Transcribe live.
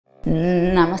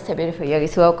Namaste beautiful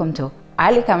yogis, welcome to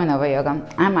Kamenova Yoga.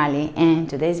 I'm Ali and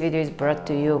today's video is brought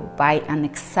to you by an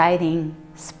exciting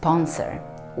sponsor,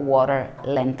 water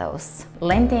lentils.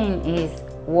 Lentil is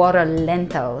water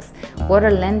lentils.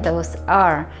 Water lentils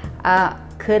are a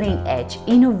cutting-edge,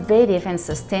 innovative and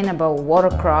sustainable water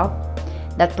crop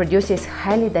that produces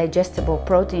highly digestible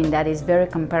protein that is very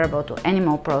comparable to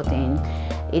animal protein.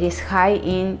 It is high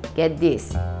in, get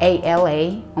this,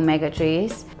 ALA,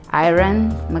 omega-3s, iron,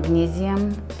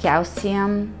 magnesium,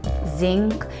 calcium,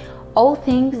 zinc, all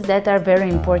things that are very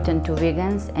important to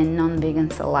vegans and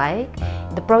non-vegans alike.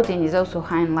 The protein is also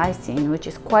high in lysine, which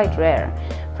is quite rare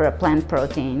for a plant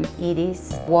protein. It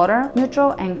is water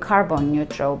neutral and carbon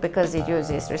neutral because it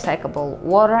uses recyclable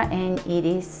water and it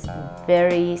is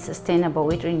very sustainable.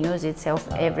 It renews itself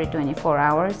every 24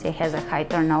 hours. It has a high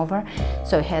turnover,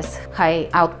 so it has high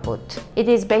output. It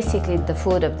is basically the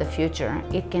food of the future.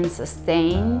 It can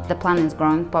sustain the planet's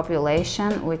growing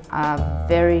population with a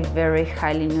very, very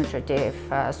highly nutritive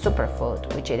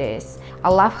superfood, which it is. I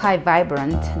love how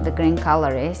vibrant the green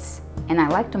color is, and I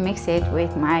like to mix it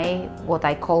with my what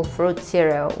I call fruit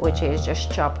cereal, which is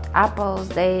just chopped apples,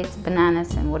 dates,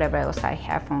 bananas and whatever else I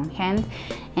have on hand,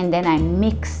 and then I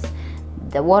mix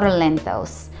the water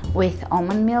lentils with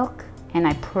almond milk and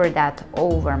I pour that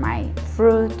over my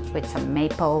fruit with some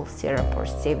maple syrup or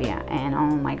stevia, and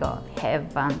oh my god,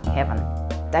 heaven, heaven.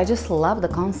 I just love the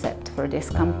concept for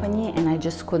this company and I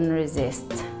just couldn't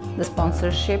resist the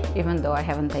sponsorship, even though I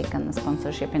haven't taken a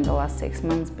sponsorship in the last 6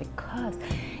 months, because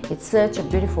it's such a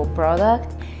beautiful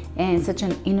product and such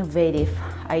an innovative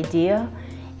idea,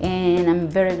 and I'm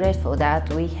very grateful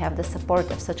that we have the support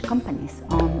of such companies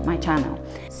on my channel.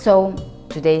 So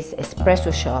today's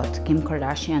espresso shot, Kim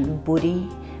Kardashian booty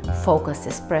focused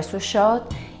espresso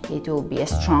shot, it will be a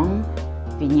strong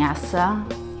Vinyasa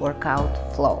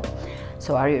workout flow.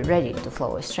 So are you ready to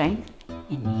flow with strength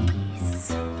and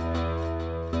ease?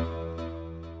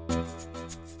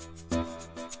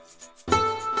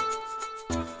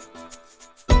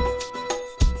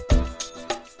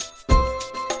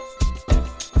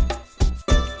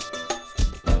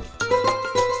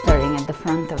 The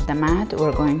front of the mat,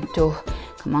 we're going to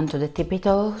come onto the tippy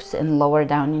toes and lower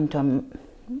down into a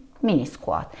mini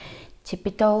squat.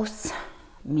 Tippy toes,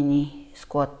 mini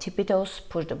squat, tippy toes,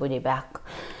 push the booty back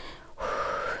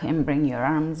and bring your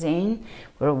arms in.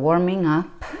 We're warming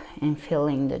up and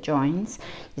feeling the joints.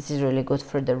 This is really good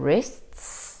for the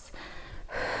wrists,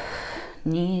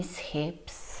 knees,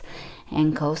 hips,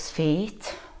 ankles,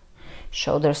 feet.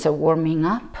 Shoulders are warming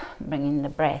up, bringing the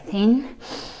breath in.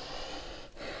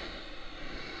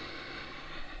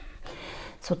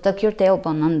 So tuck your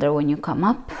tailbone under when you come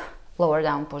up, lower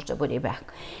down, push the booty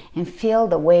back, and feel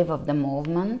the wave of the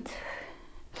movement.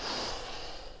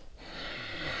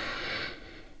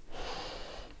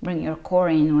 Bring your core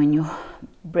in when you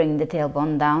bring the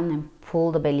tailbone down and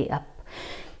pull the belly up,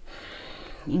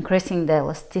 increasing the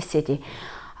elasticity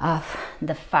of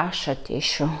the fascia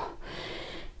tissue,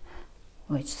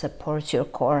 which supports your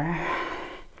core.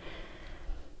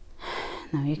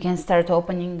 Now you can start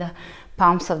opening the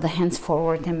palms of the hands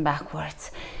forward and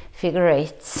backwards, figure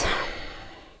eights.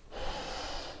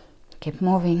 Keep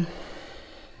moving.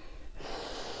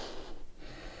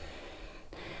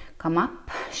 Come up,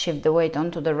 shift the weight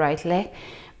onto the right leg,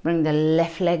 bring the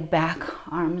left leg back,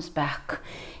 arms back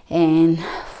and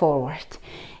forward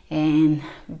and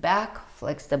back,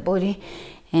 flex the body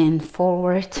and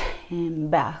forward and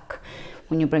back.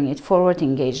 When you bring it forward,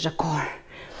 engage the core.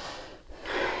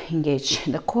 Engage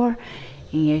the core,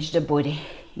 engage the body,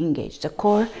 engage the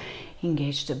core,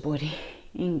 engage the body,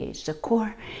 engage the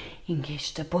core,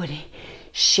 engage the body.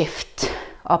 Shift,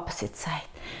 opposite side,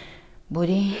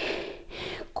 body,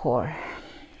 core.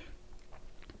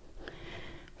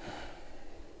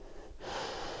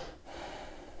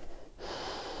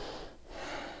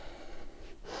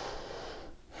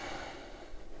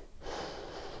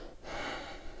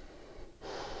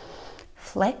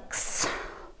 Flex.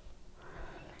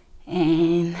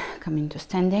 And come into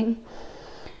standing,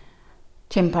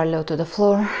 chin parallel to the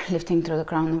floor, lifting through the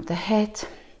crown of the head,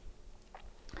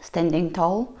 standing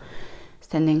tall,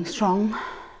 standing strong.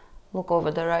 Look over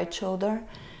the right shoulder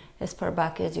as far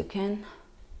back as you can.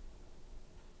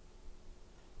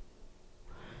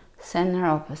 Center,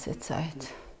 opposite side.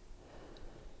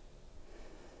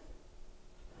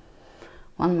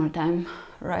 One more time,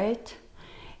 right,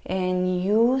 and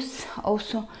use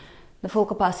also the full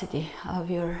capacity of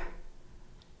your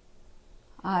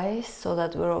eyes, so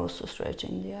that we're also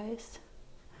stretching the eyes.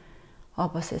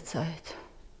 Opposite side.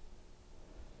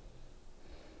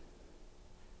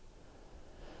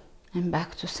 And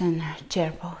back to center,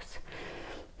 chair pose.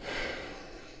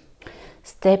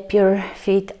 Step your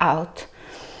feet out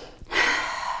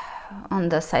on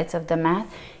the sides of the mat,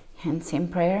 hands in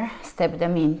prayer. Step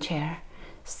them in, chair.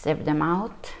 Step them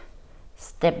out,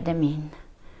 step them in.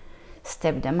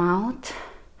 Step them out,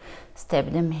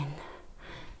 step them in.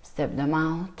 Step them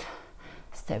out,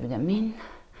 step them in.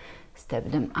 Step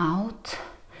them out,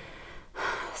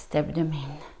 step them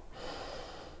in.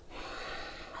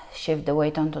 Shift the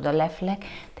weight onto the left leg.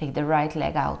 Take the right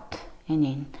leg out and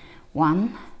in.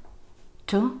 1,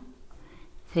 2,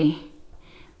 3,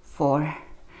 4,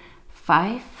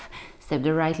 5. Step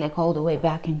the right leg all the way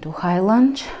back into high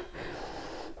lunge.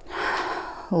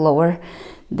 Lower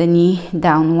the knee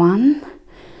down. 1,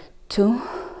 2,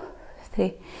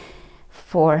 3,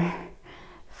 4,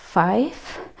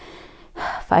 5.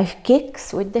 5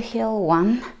 kicks with the heel.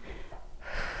 1,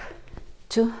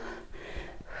 2,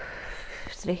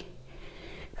 3,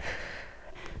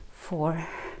 4,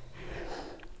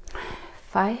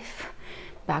 5.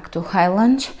 Back to high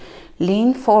lunge.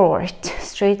 Lean forward,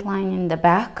 straight line in the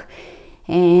back,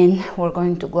 and we're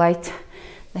going to glide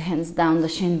the hands down the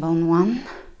shin bone. 1,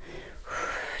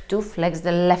 2, flex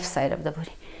the left side of the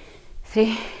body.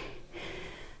 3,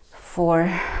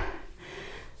 4,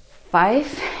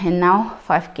 5, and now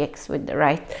 5 kicks with the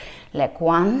right leg.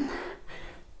 1,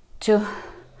 2,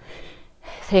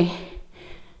 3,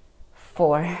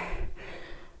 4,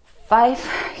 5.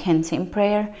 Hands in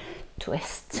prayer.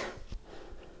 Twist.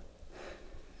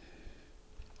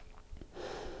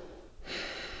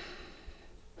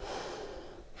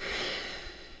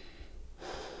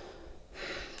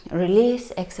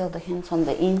 Release. Exhale the hands on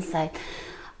the inside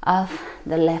of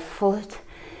the left foot.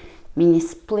 Mini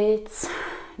splits.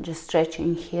 Just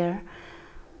stretching here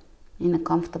in a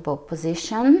comfortable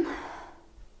position.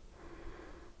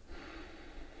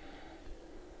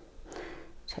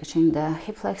 Stretching the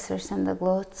hip flexors and the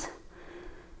glutes.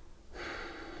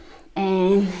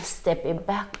 And step it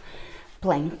back.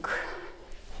 Plank.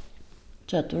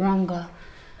 Chaturanga.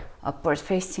 Upward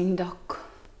facing dog.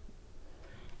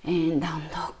 And down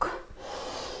dog.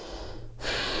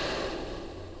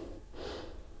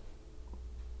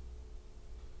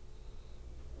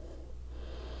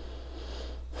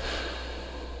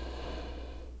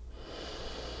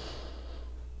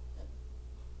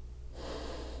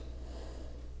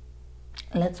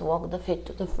 Let's walk the feet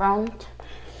to the front.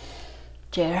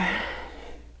 Chair.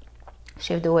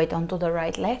 Shift the weight onto the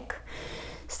right leg.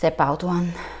 Step out.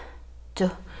 1,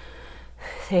 2,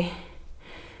 3,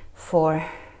 4,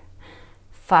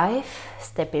 5.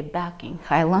 Step it back in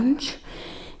high lunge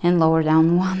and lower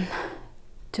down. 1,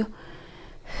 2,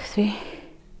 3,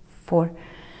 4,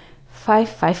 5.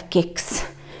 5 kicks.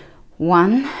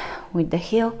 1 with the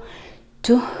heel.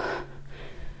 2,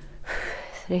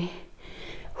 3,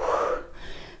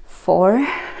 4,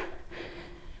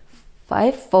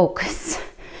 5. Focus.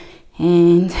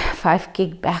 And 5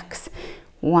 kickbacks.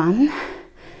 1,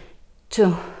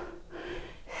 2,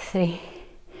 3,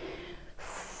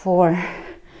 4,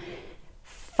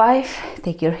 5.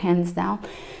 Take your hands down.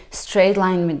 Straight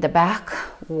line with the back.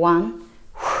 1,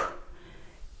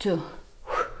 2,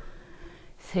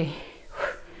 3,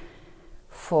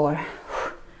 4,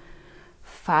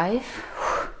 5.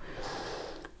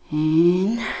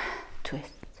 And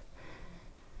twist.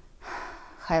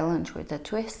 High lunge with a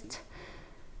twist.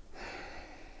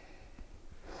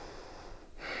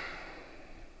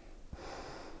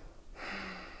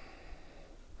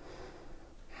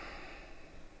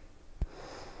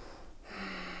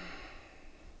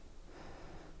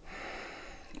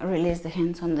 Release the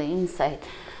hands on the inside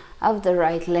of the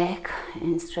right leg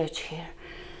and stretch here.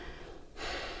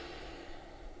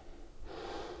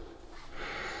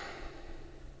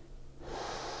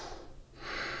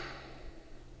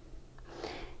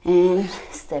 And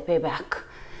step it back.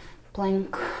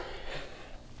 Plank.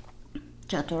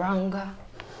 Chaturanga.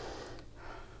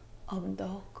 Up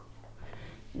dog.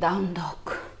 Down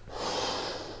dog.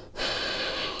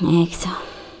 Exhale.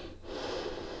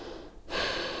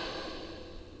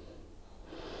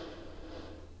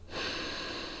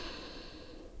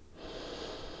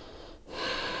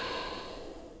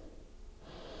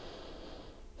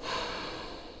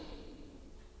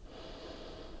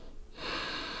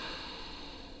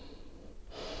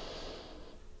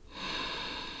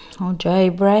 Dry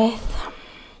breath.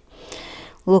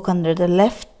 Look under the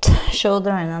left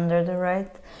shoulder and under the right,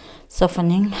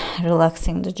 softening,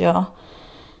 relaxing the jaw,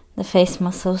 the face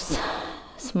muscles.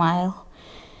 Smile.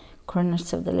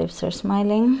 Corners of the lips are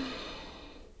smiling.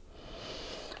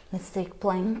 Let's take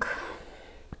plank.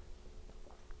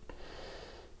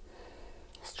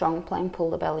 Strong plank, pull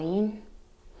the belly in.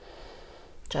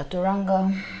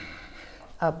 Chaturanga.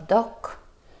 Up dog.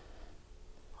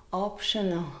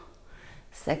 optional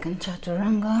second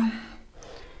chaturanga,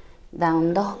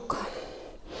 down dog.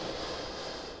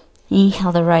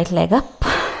 Inhale the right leg up,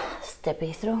 step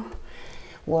it through,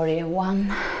 warrior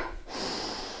one.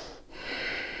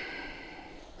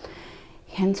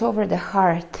 Hands over the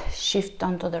heart, shift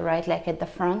onto the right leg at the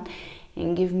front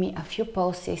and give me a few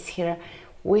pulses here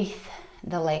with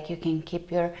the leg. You can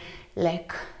keep your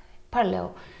leg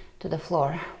parallel to the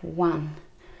floor. 1,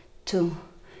 2,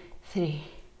 3,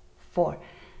 4,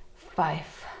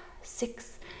 5,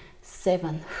 6,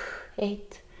 7,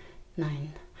 8,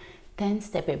 9, 10.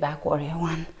 Step it back, warrior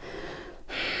one.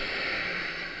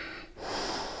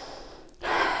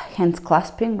 Hands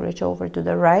clasping, reach over to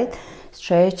the right,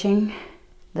 stretching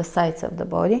the sides of the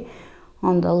body.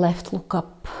 On the left, look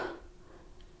up.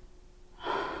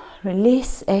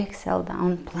 Release, exhale,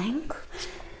 down plank.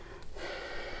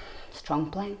 Strong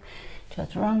plank,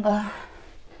 chaturanga,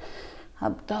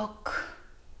 up dog,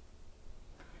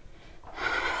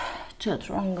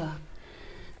 chaturanga,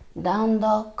 down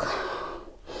dog.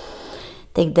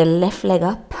 Take the left leg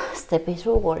up, step it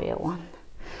through, warrior one.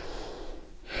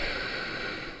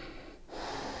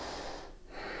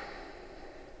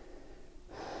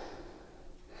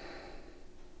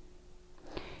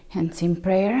 Hands in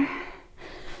prayer.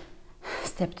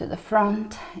 Step to the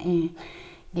front and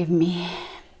give me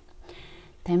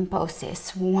 10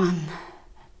 pulses. 1,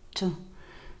 2,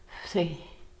 3,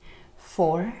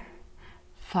 4,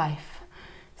 5,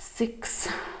 6,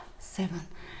 7,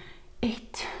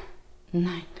 8,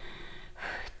 9,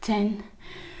 10.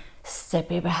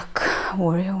 Step it back,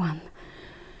 warrior one.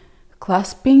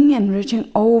 Clasping and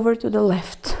reaching over to the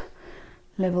left.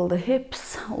 Level the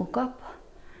hips, look up,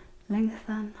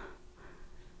 lengthen.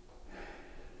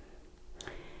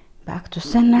 Back to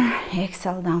center,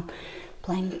 exhale, down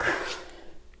plank.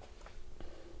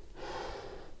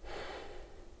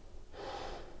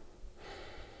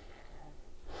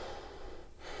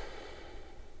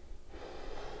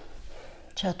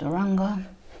 Chaturanga,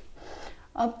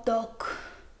 up dog,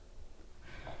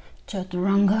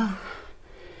 chaturanga,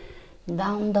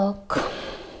 down dog.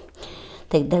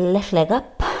 Take the left leg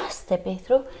up, step it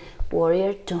through,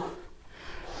 warrior two.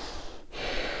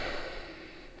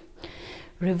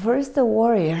 Reverse the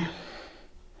warrior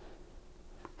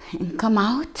and come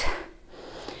out.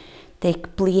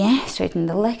 Take plie, straighten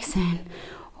the legs and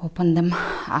open them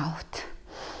out.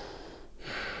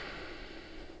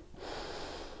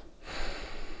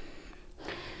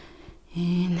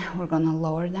 And we're gonna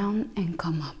lower down and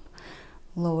come up.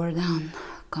 Lower down,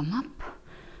 come up.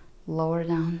 Lower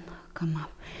down, come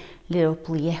up. Little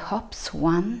plie hops.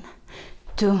 1,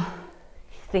 2,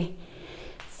 3,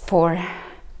 4,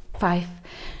 5,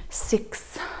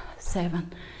 6,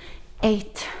 7,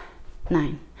 8,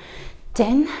 9,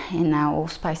 10. And now we'll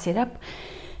spice it up.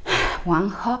 1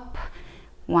 hop,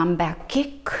 1 back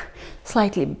kick,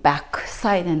 slightly back,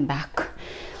 side and back.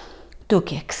 2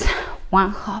 kicks. 1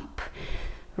 hop,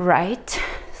 right,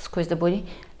 squeeze the body,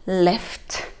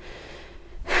 left,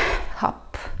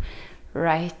 hop,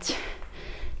 right,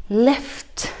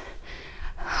 left,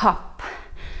 hop,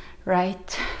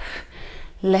 right,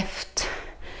 left,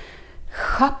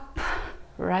 hop,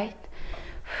 right,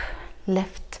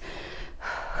 left,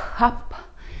 hop,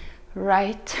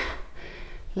 right,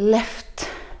 left,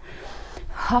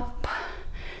 hop,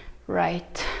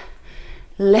 right,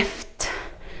 left,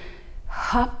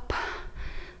 hop,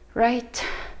 right,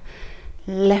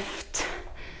 left,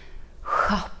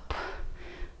 hop,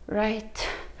 right,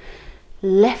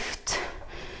 left,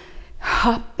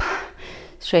 hop.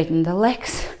 Straighten the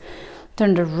legs,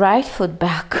 turn the right foot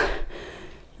back,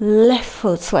 left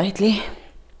foot slightly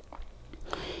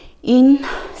in,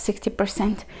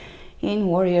 60% in,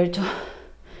 warrior two,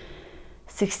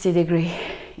 60 degree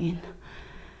in,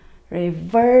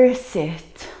 reverse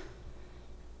it.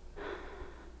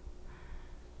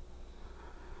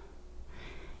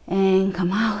 And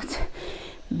come out,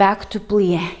 back to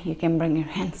plie. You can bring your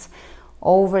hands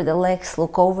over the legs,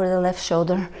 look over the left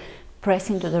shoulder, press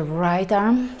into the right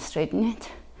arm, straighten it,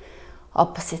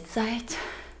 opposite side.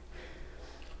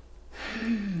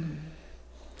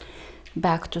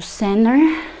 Back to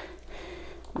center,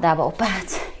 double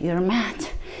pat your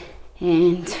mat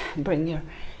and bring your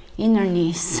inner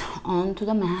knees onto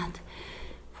the mat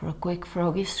for a quick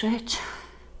froggy stretch.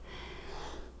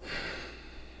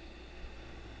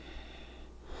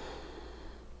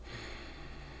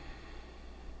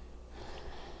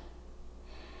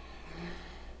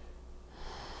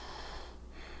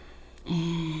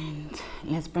 And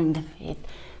let's bring the feet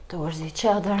towards each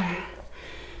other.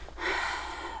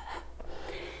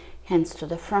 Hands to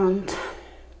the front.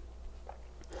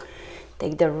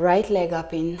 Take the right leg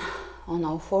up in on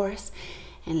all fours,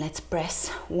 and let's press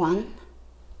 1,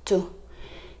 2,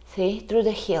 3 through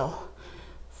the heel,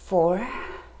 4,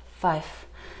 5,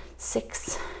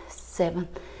 6, 7,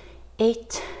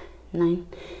 8, 9,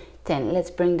 10.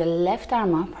 Let's bring the left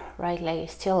arm up, right leg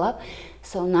is still up.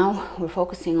 So now we're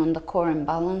focusing on the core and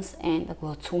balance and the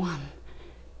glutes. 1,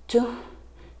 2,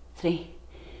 3,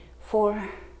 4,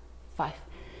 5,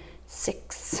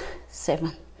 6,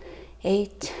 7,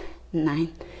 8,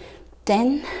 9,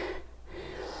 10.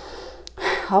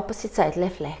 Opposite side,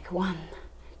 left leg. 1,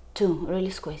 2, really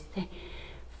squeeze. 3,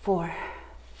 4,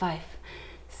 5,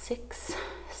 6,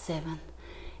 7,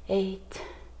 8,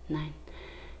 9,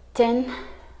 10.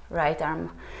 Right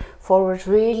arm forward,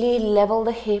 really level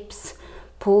the hips,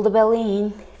 pull the belly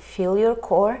in, feel your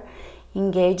core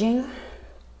engaging,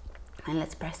 and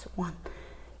let's press 1,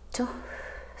 2,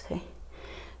 3,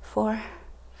 4,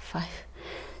 5,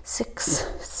 6,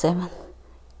 7,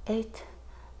 8,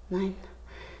 9,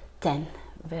 10.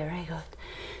 Very good.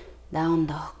 Down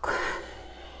dog.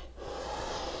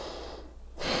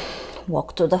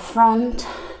 Walk to the front.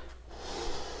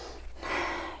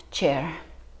 Chair.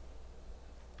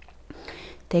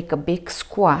 Take a big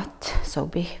squat, so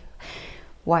big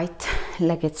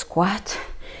wide-legged squat,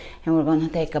 and we're gonna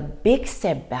take a big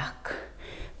step back,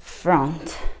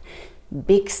 front,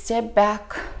 big step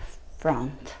back,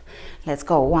 front. Let's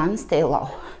go. 1, stay low.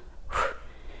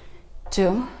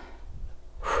 2,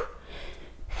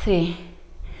 3,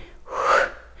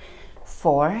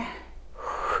 4,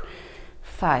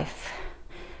 5,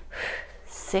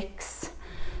 6,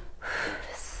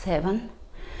 7,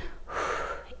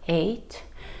 8,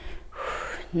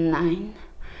 9,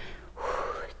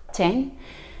 10,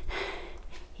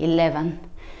 11,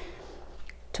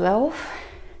 12,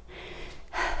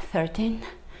 13,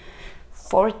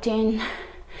 14,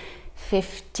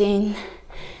 15,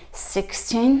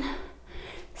 16,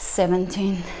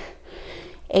 17,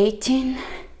 18,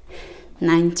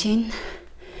 19,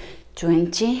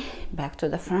 20. Back to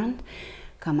the front.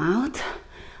 Come out,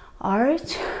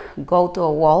 arch, go to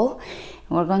a wall.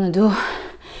 We're gonna do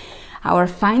our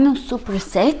final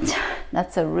superset.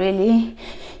 That's a really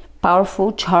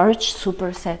powerful charge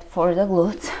superset for the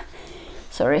glutes.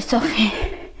 Sorry, Sophie.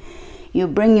 You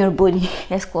bring your booty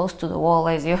as close to the wall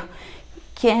as you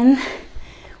can.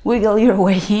 Wiggle your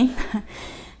way in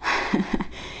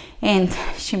and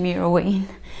shimmy your way in.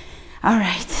 All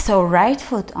right, so right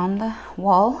foot on the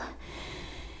wall,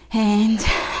 and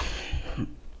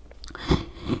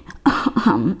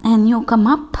you come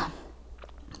up.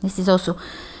 This is also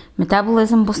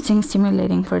metabolism boosting,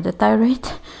 stimulating for the thyroid.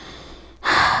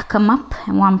 Come up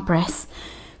and 1 press.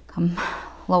 Come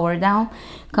lower down.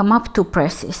 Come up, 2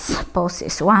 presses.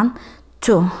 Pulses. 1,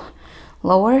 2.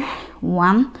 Lower.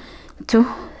 1, 2,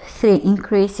 3.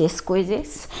 Increases,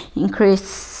 squeezes.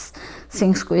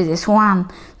 Increasing squeezes. 1,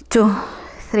 2,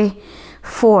 3,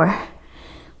 4.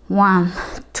 1,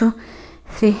 2,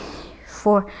 3,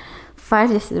 4, 5.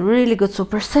 This is a really good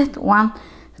superset. 1,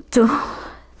 2,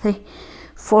 3,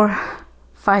 4,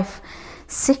 5,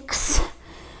 6.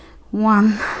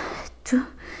 1, 2,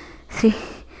 3,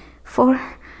 4,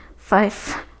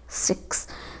 5, 6,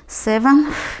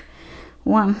 7.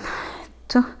 1,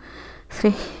 2,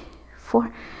 3,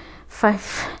 4,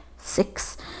 5,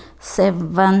 6,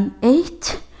 7,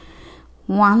 8.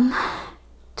 1,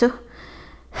 2,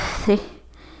 3,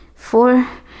 4,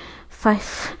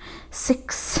 5,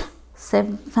 6,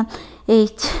 7,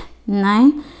 8,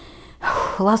 9.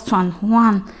 Last one.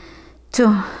 1,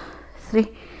 2, 3,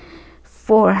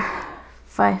 4,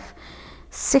 5,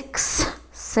 6,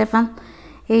 7,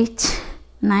 8,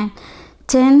 9,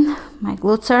 10. My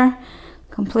glutes are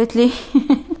completely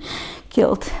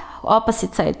killed.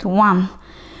 Opposite side. 1,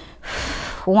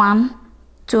 1,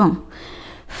 2,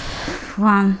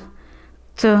 1,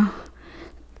 2,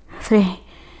 3,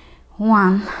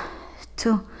 1,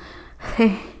 2,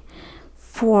 3,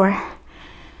 4,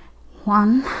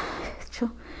 1,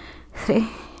 2, 3,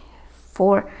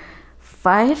 4,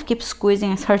 5. Keep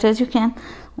squeezing as hard as you can.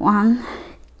 1,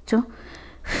 2,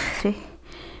 3,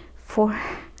 4,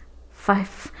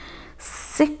 5,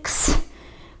 6.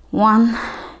 1,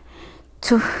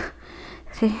 2,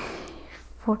 3,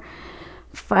 4,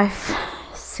 5,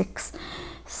 6,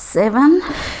 7.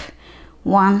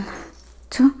 1,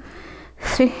 2,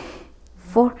 3,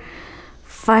 4,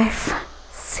 5,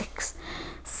 6,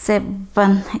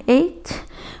 7, 8.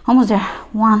 Almost there.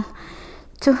 1,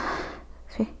 2,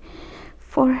 3,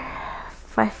 4,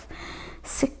 5,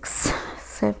 6,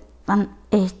 7,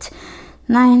 8,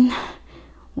 9.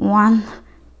 1,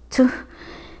 2,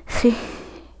 3,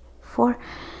 4,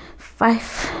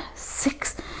 5,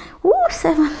 6,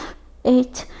 7,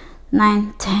 8,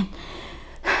 9, 10.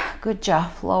 Good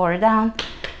job. Lower down.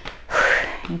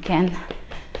 You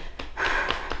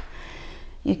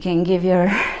can give your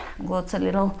glutes a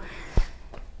little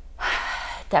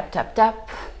tap, tap, tap,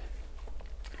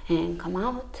 and come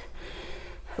out.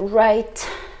 Right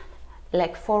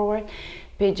leg forward,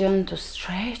 pigeon to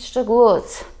stretch the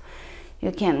glutes.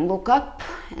 You can look up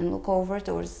and look over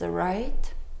towards the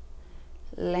right,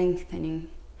 lengthening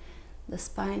the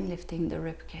spine, lifting the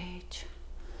rib cage,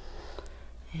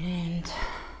 and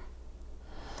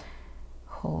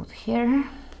hold here.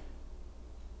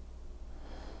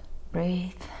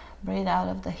 Breathe, breathe out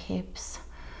of the hips.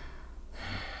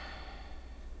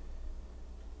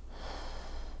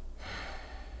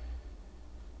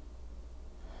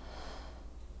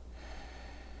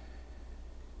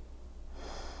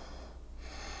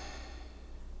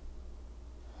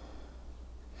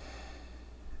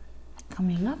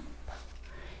 Coming up,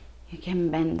 you can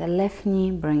bend the left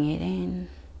knee, bring it in.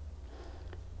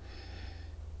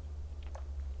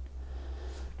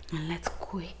 And let's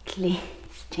quickly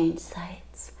change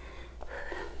sides.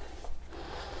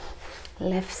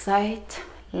 Left side,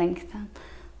 lengthen,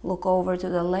 look over to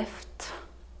the left.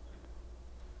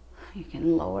 You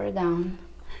can lower down,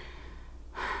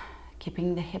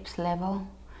 keeping the hips level.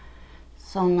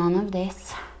 So none of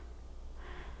this,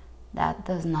 that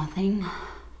does nothing.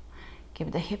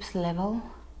 Keep the hips level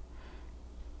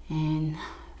and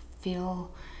feel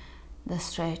the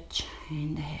stretch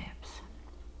in the hips,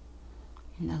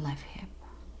 in the left hip.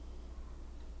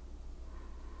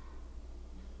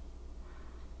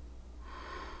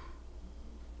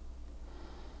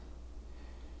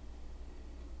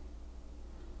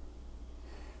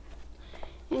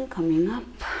 And coming up,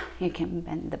 you can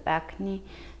bend the back knee,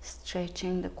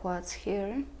 stretching the quads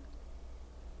here.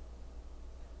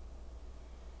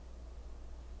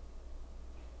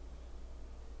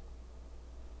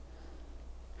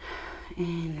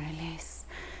 And release.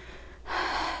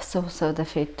 So the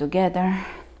feet together.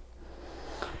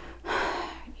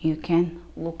 You can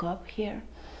look up here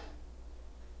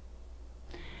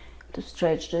to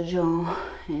stretch the jaw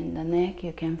and the neck.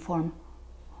 You can form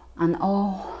an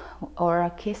O or a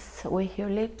kiss with your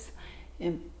lips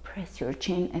and press your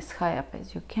chin as high up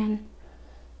as you can.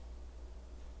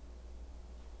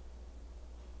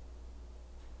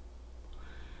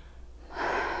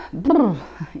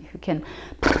 You can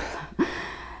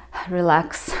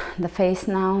relax the face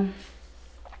now.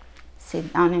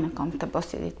 Sit down in a comfortable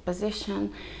seated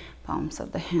position. Palms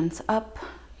of the hands up.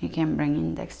 You can bring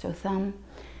index to thumb.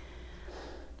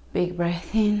 Big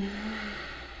breath in.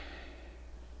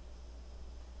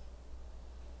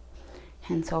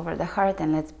 Hands over the heart,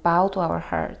 and let's bow to our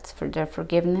hearts for their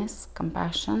forgiveness,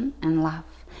 compassion, and love.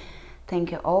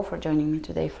 Thank you all for joining me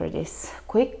today for this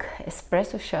quick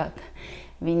espresso shot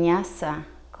Vinyasa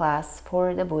class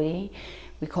for the booty.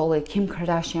 We call it Kim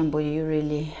Kardashian booty. You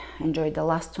really enjoyed the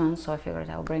last one, so I figured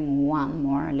I'll bring one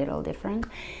more a little different.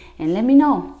 And let me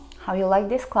know how you like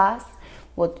this class,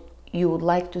 what you would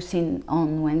like to see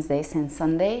on Wednesdays and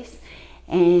Sundays,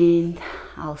 and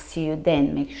I'll see you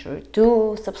then. Make sure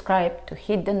to subscribe, to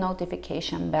hit the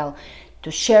notification bell, to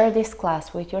share this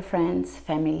class with your friends,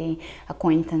 family,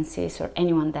 acquaintances, or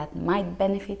anyone that might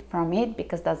benefit from it,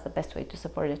 because that's the best way to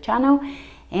support the channel.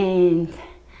 And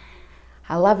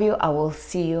I love you. I will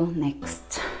see you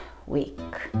next week.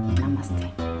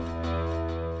 Namaste.